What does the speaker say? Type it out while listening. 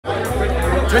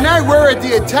Tonight we're at the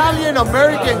Italian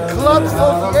American Club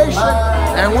Association,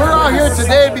 and we're out here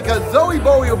today because Zoe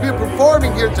Bowie will be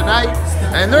performing here tonight,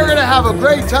 and they're gonna have a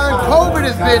great time. COVID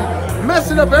has been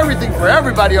messing up everything for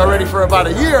everybody already for about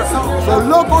a year, so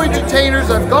local entertainers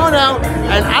have gone out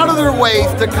and out of their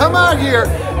ways to come out here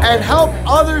and help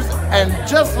others, and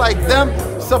just like them,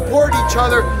 support each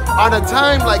other on a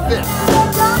time like this.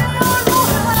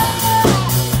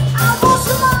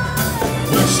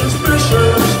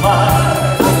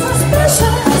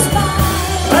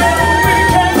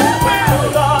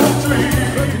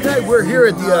 Today we're here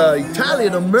at the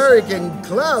Italian American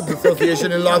Club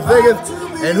Association in Las Vegas,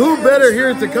 and who better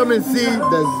here to come and see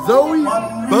than Zoe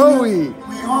Bowie.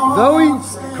 Zoe,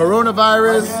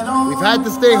 coronavirus, we've had to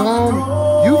stay home,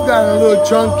 you've gotten a little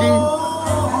chunky.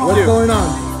 What's going on?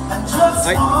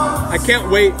 I can't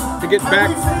wait to get back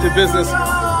to business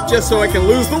just so I can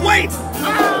lose the weight.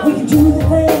 We can do the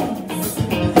things,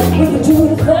 we can do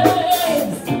the things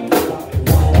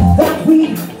that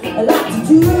we like to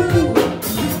do.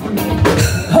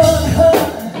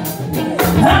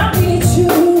 I need you,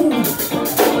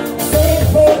 same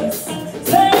place,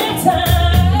 same time.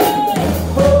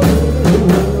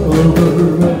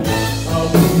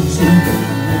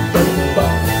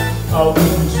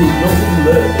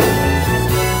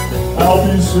 I'll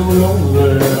be so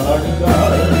lonely I can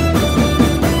die.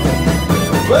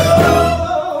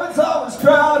 Well, it's always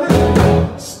crowded,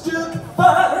 still can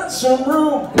find some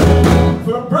room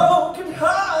for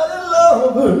broken-hearted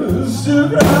lovers to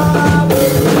cry.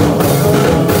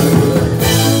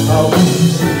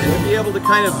 Be able to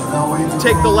kind of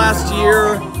take the last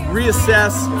year,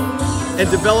 reassess, and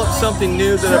develop something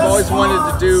new that I've always wanted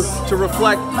to do to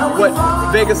reflect what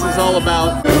Vegas is all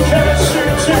about.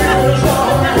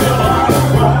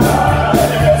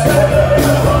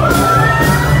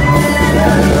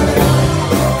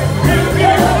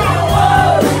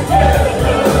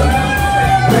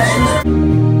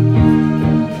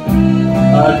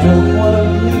 I don't want to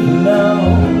leave now.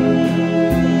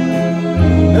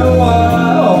 No, I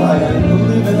can't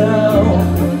believe it now.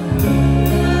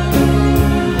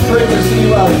 Great to see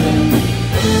you out again.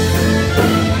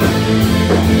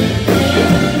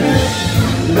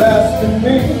 You're asking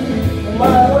me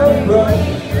my way, right?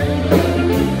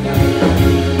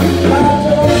 I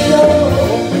don't know.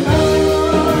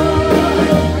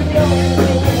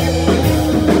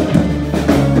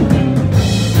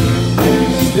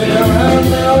 Stay around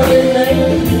now, they make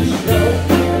me show.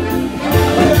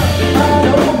 I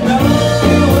don't know.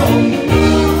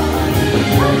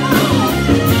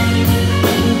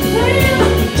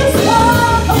 Just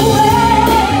walk away.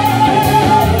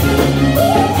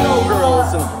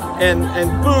 And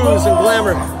booze and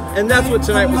glamour, and that's what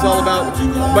tonight was all about.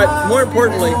 But more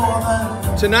importantly,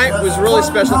 tonight was really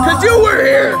special because you were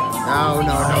here.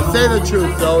 No. Say the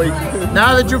truth, Zoe.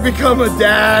 Now that you've become a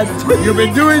dad, you've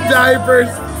been doing diapers,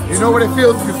 you know what it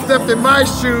feels to step in my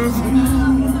shoes.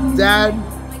 Dad,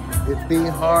 it's being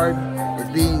hard.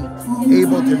 It's being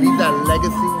able to leave that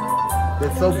legacy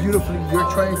that so beautifully you're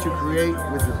trying to create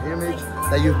with this image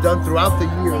that you've done throughout the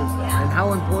years, and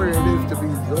how important it is to be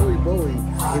Zoe Bowie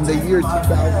in the year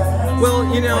 2000. Well,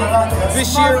 you know,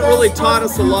 this year really taught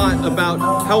us a lot about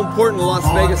how important Las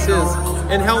Vegas is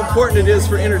and how important it is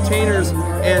for entertainers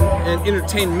and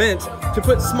entertainment to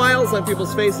put smiles on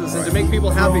people's faces and to make people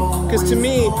happy. Because to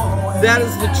me, that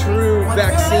is the true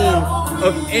vaccine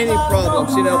of any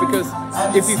problems, you know, because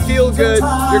if you feel good,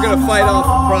 you're going to fight off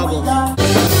problems.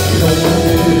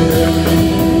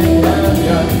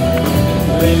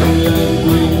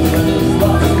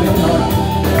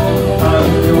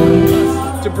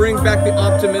 To bring back the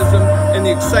optimism and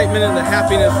the excitement and the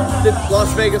happiness that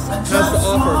Las Vegas has to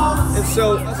offer. And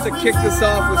so us to kick this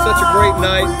off with such a great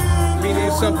night, we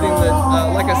do something that,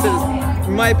 like I said, is,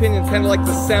 in my opinion, kind of like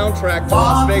the soundtrack to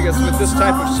Las Vegas with this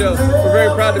type of show. We're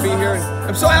very proud to be here, and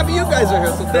I'm so happy you guys are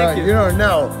here, so thank you. You know,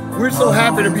 no, we're so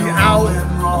happy to be out.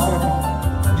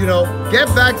 You know, get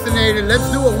vaccinated. Let's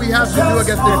do what we have to do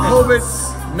against this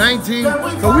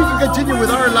COVID-19 so we can continue with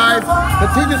our lives,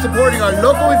 continue supporting our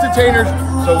local entertainers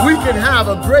so we can have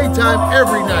a great time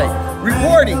every night.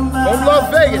 Reporting from Las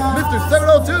Vegas, Mr.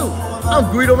 702, I'm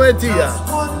Guido Mantilla.